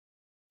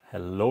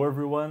Hello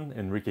everyone,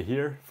 Enrique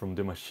here from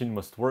The Machine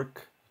Must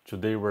Work.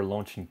 Today we're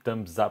launching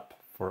Thumbs Up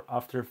for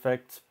After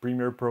Effects,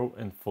 Premiere Pro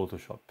and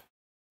Photoshop.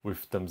 With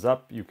Thumbs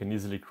Up you can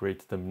easily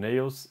create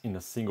thumbnails in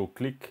a single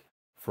click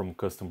from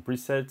custom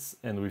presets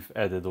and with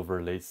added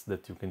overlays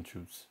that you can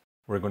choose.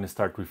 We're going to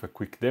start with a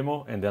quick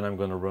demo and then I'm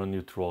going to run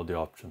you through all the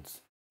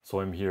options. So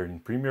I'm here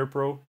in Premiere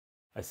Pro,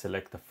 I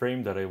select a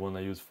frame that I want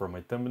to use for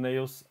my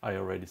thumbnails, I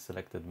already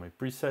selected my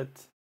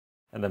preset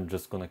and I'm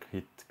just going to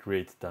hit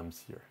Create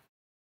Thumbs here.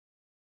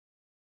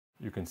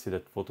 You can see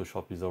that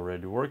Photoshop is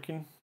already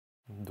working,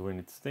 doing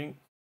its thing.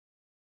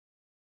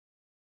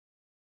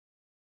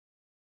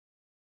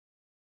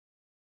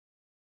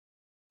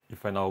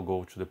 If I now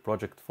go to the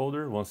project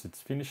folder, once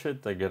it's finished,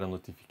 I get a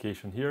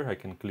notification here. I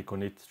can click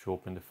on it to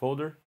open the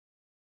folder.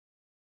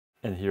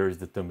 And here is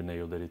the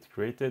thumbnail that it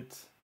created.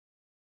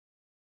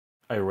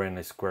 I ran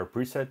a square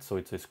preset, so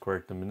it's a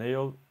square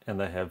thumbnail,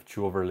 and I have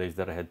two overlays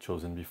that I had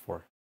chosen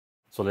before.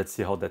 So let's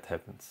see how that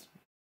happens.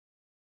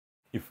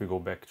 If we go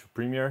back to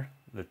Premiere,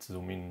 let's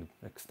zoom in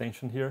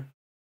extension here.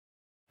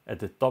 At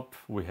the top,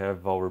 we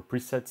have our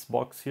presets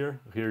box here.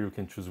 Here you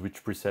can choose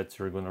which presets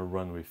you're going to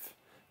run with.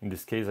 In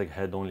this case, I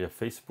had only a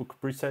Facebook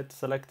preset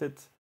selected,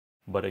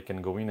 but I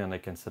can go in and I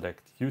can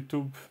select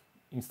YouTube,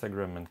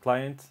 Instagram and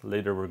client.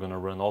 Later, we're going to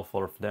run all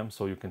four of them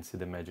so you can see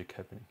the magic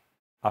happening.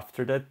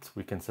 After that,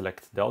 we can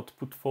select the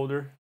output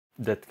folder.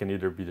 That can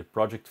either be the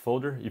project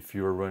folder if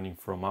you're running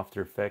from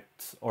After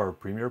Effects or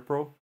Premiere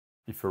Pro.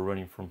 If you're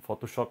running from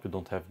Photoshop, you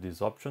don't have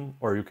this option,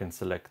 or you can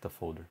select a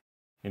folder.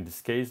 In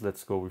this case,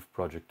 let's go with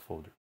project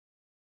folder.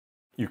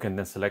 You can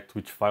then select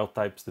which file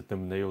types the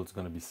thumbnail is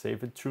going to be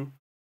saved to.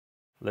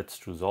 Let's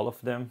choose all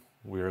of them.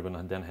 We are going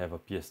to then have a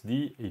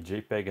PSD, a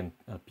JPEG and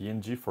a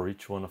PNG for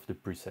each one of the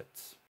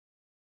presets.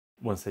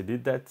 Once I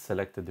did that,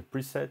 selected the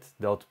preset,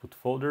 the output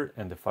folder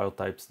and the file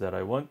types that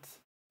I want,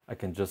 I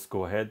can just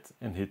go ahead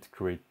and hit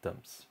Create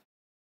Thumbs.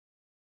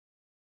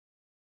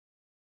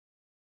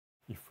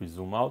 If we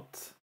zoom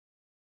out,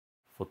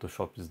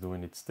 Photoshop is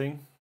doing its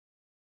thing.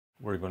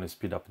 We're going to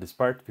speed up this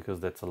part because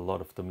that's a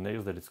lot of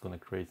thumbnails that it's going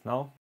to create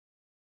now.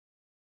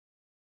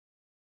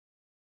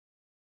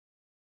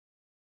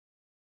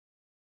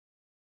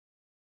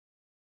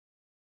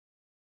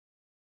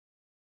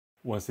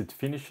 Once it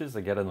finishes,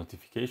 I get a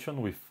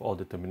notification with all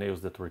the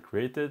thumbnails that were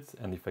created,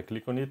 and if I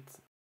click on it,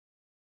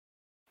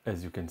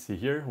 as you can see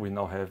here, we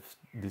now have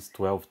these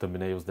 12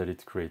 thumbnails that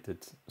it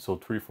created. So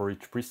 3 for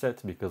each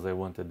preset because I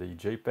wanted a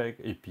JPEG,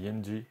 a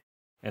PNG,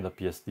 and a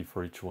PSD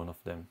for each one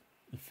of them.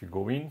 If you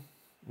go in,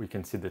 we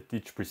can see that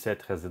each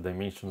preset has the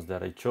dimensions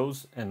that I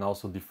chose and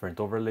also different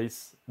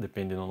overlays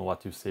depending on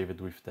what you saved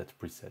with that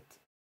preset.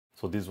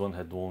 So this one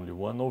had only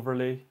one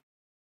overlay,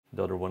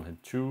 the other one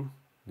had 2,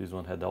 this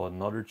one had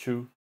another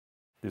 2,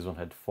 this one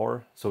had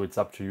 4. So it's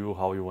up to you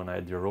how you want to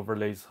add your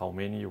overlays, how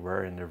many,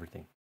 where, and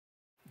everything.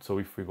 So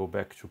if we go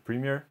back to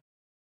Premiere,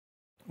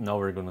 now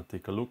we're going to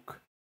take a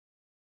look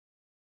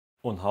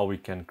on how we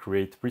can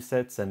create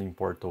presets and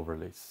import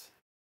overlays.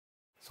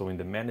 So in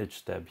the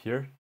Manage tab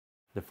here,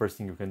 the first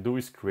thing you can do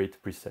is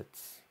create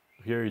presets.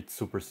 Here it's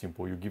super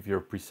simple. You give your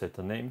preset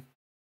a name.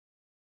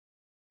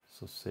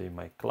 So say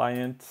my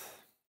client.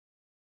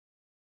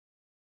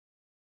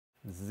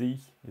 Z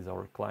is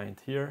our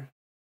client here.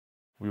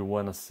 We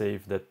want to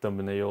save that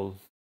thumbnail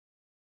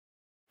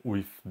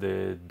with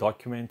the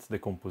document, the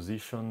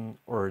composition,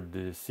 or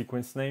the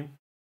sequence name.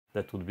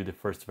 That would be the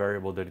first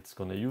variable that it's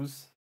going to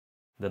use.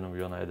 Then we're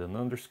going to add an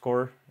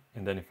underscore.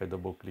 And then if I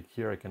double click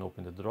here, I can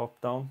open the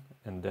drop down.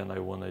 And then I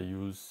want to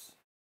use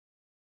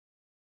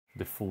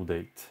the full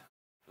date.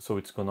 So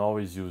it's going to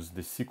always use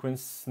the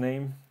sequence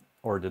name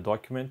or the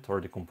document or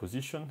the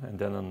composition and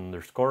then an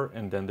underscore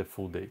and then the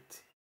full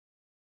date.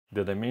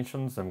 The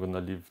dimensions, I'm going to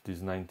leave this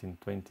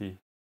 1920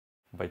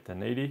 by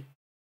 1080.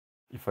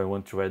 If I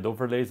want to add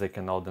overlays, I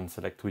can now then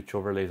select which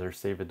overlays are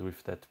saved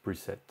with that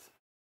preset.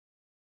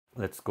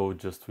 Let's go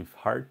just with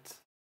heart.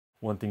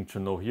 One thing to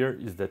know here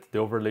is that the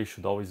overlay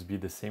should always be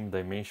the same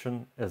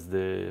dimension as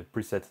the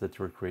preset that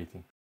you're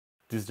creating.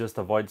 This just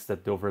avoids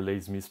that the overlay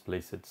is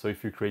misplaced. So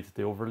if you create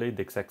the overlay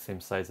the exact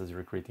same size as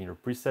you're creating your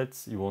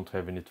presets, you won't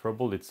have any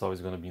trouble. It's always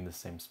going to be in the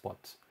same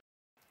spot.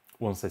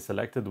 Once I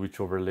selected which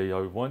overlay I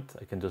want,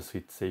 I can just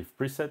hit Save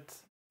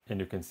Preset. And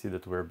you can see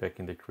that we're back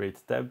in the Create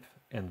tab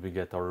and we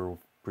get our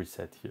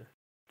preset here.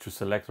 To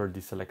select or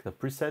deselect a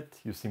preset,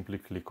 you simply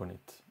click on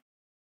it.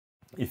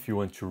 If you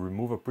want to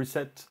remove a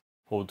preset,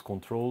 hold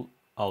Ctrl,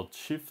 Alt,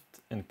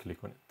 Shift and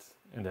click on it.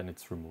 And then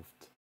it's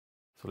removed.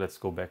 So let's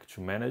go back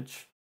to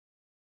Manage.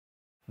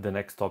 The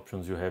next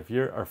options you have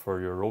here are for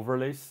your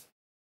overlays.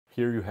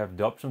 Here you have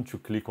the option to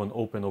click on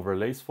Open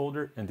Overlays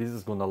folder, and this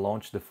is going to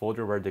launch the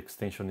folder where the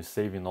extension is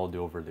saving all the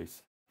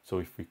overlays. So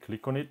if we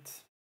click on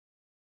it,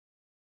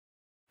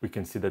 we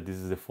can see that this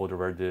is the folder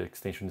where the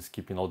extension is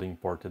keeping all the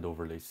imported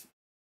overlays.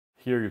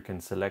 Here you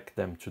can select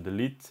them to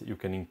delete. You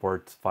can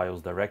import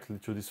files directly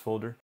to this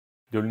folder.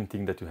 The only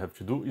thing that you have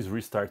to do is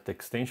restart the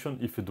extension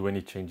if you do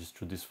any changes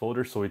to this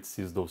folder so it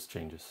sees those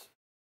changes.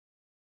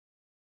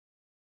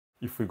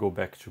 If we go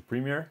back to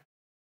Premiere,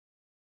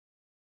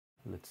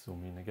 let's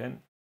zoom in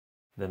again.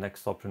 The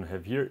next option we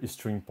have here is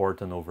to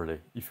import an overlay.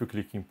 If you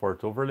click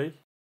import overlay,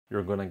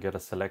 you're gonna get a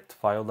select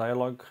file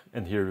dialog,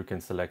 and here you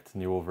can select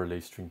new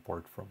overlays to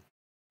import from.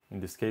 In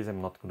this case,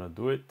 I'm not gonna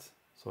do it,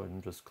 so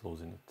I'm just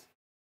closing it.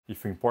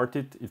 If you import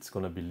it, it's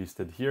gonna be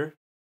listed here.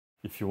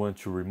 If you want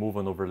to remove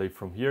an overlay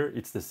from here,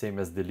 it's the same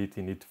as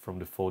deleting it from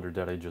the folder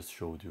that I just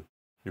showed you.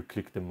 You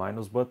click the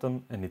minus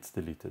button and it's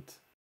deleted.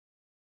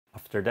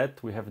 After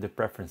that, we have the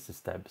Preferences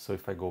tab. So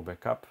if I go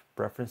back up,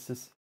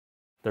 Preferences,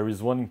 there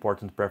is one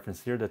important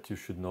preference here that you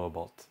should know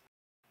about.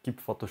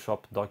 Keep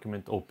Photoshop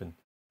document open.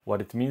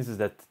 What it means is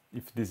that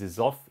if this is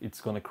off,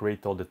 it's going to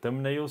create all the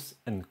thumbnails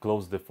and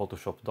close the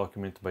Photoshop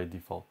document by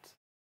default.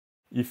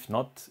 If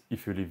not,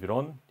 if you leave it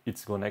on,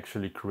 it's going to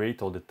actually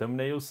create all the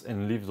thumbnails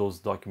and leave those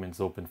documents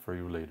open for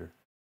you later.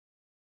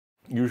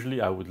 Usually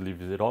I would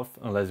leave it off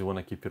unless you want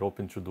to keep it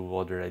open to do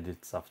other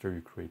edits after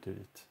you created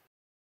it.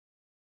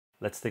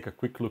 Let's take a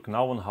quick look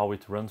now on how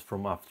it runs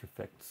from After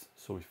Effects.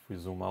 So if we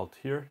zoom out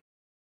here,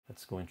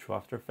 let's go into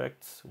After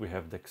Effects. We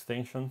have the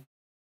extension,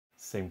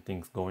 same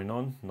things going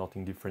on,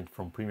 nothing different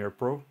from Premiere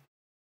Pro.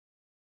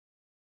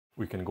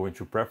 We can go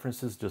into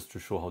Preferences just to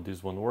show how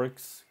this one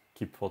works.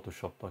 Keep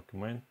Photoshop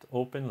document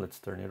open, let's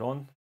turn it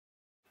on.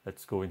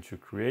 Let's go into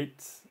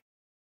Create.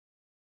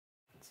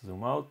 Let's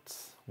zoom out.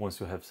 Once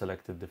you have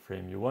selected the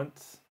frame you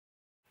want,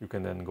 you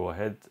can then go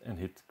ahead and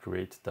hit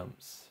Create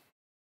Thumbs.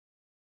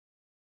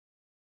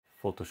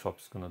 Photoshop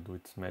is gonna do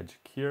its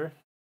magic here.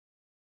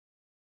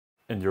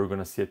 And you're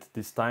gonna see at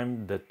this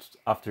time that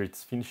after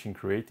it's finishing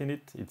creating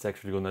it, it's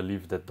actually gonna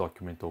leave that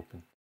document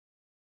open.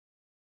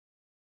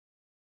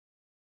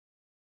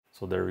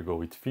 So there we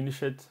go, it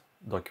finished.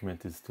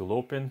 Document is still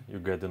open. You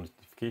get the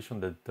notification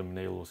that the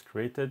thumbnail was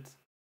created.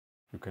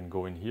 You can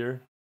go in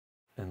here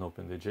and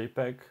open the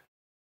JPEG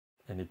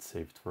and it's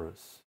saved for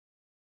us.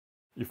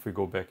 If we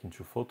go back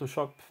into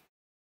Photoshop,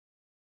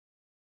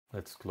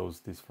 let's close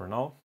this for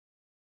now.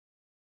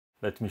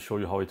 Let me show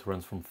you how it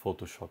runs from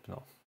Photoshop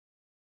now.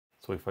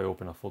 So if I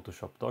open a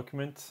Photoshop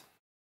document,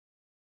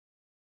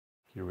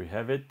 here we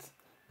have it.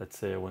 Let's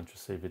say I want to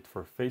save it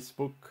for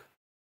Facebook.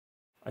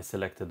 I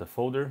selected the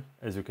folder.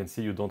 As you can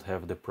see, you don't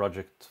have the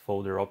project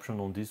folder option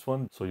on this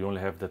one, so you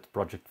only have that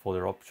project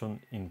folder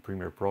option in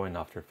Premiere Pro and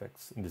After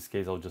Effects. In this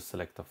case, I'll just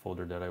select a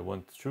folder that I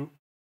want to.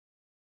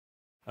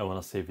 I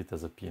want to save it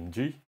as a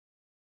PNG,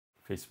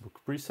 Facebook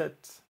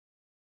preset,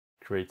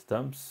 create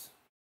thumbs.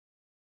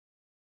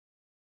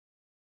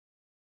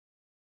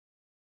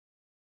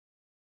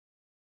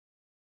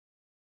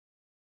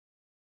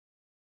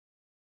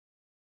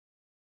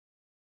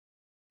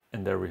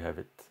 And there we have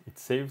it.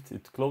 It's saved,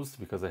 it closed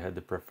because I had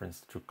the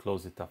preference to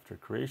close it after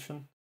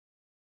creation.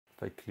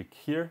 If I click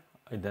here,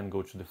 I then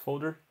go to the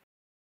folder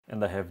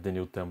and I have the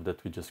new thumb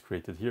that we just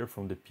created here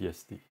from the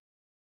PSD.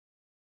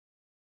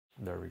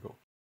 There we go.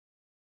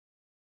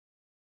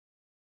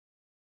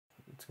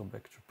 Let's go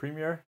back to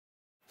Premiere.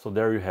 So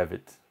there you have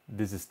it.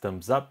 This is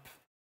Thumbs Up,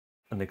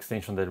 an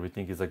extension that we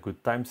think is a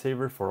good time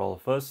saver for all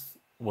of us.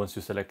 Once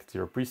you select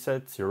your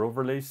presets, your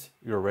overlays,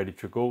 you're ready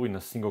to go. In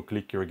a single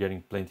click, you're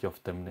getting plenty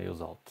of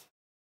thumbnails out.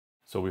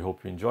 So we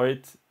hope you enjoy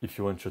it. If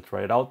you want to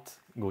try it out,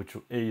 go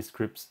to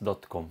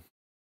aescripts.com.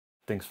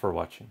 Thanks for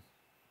watching.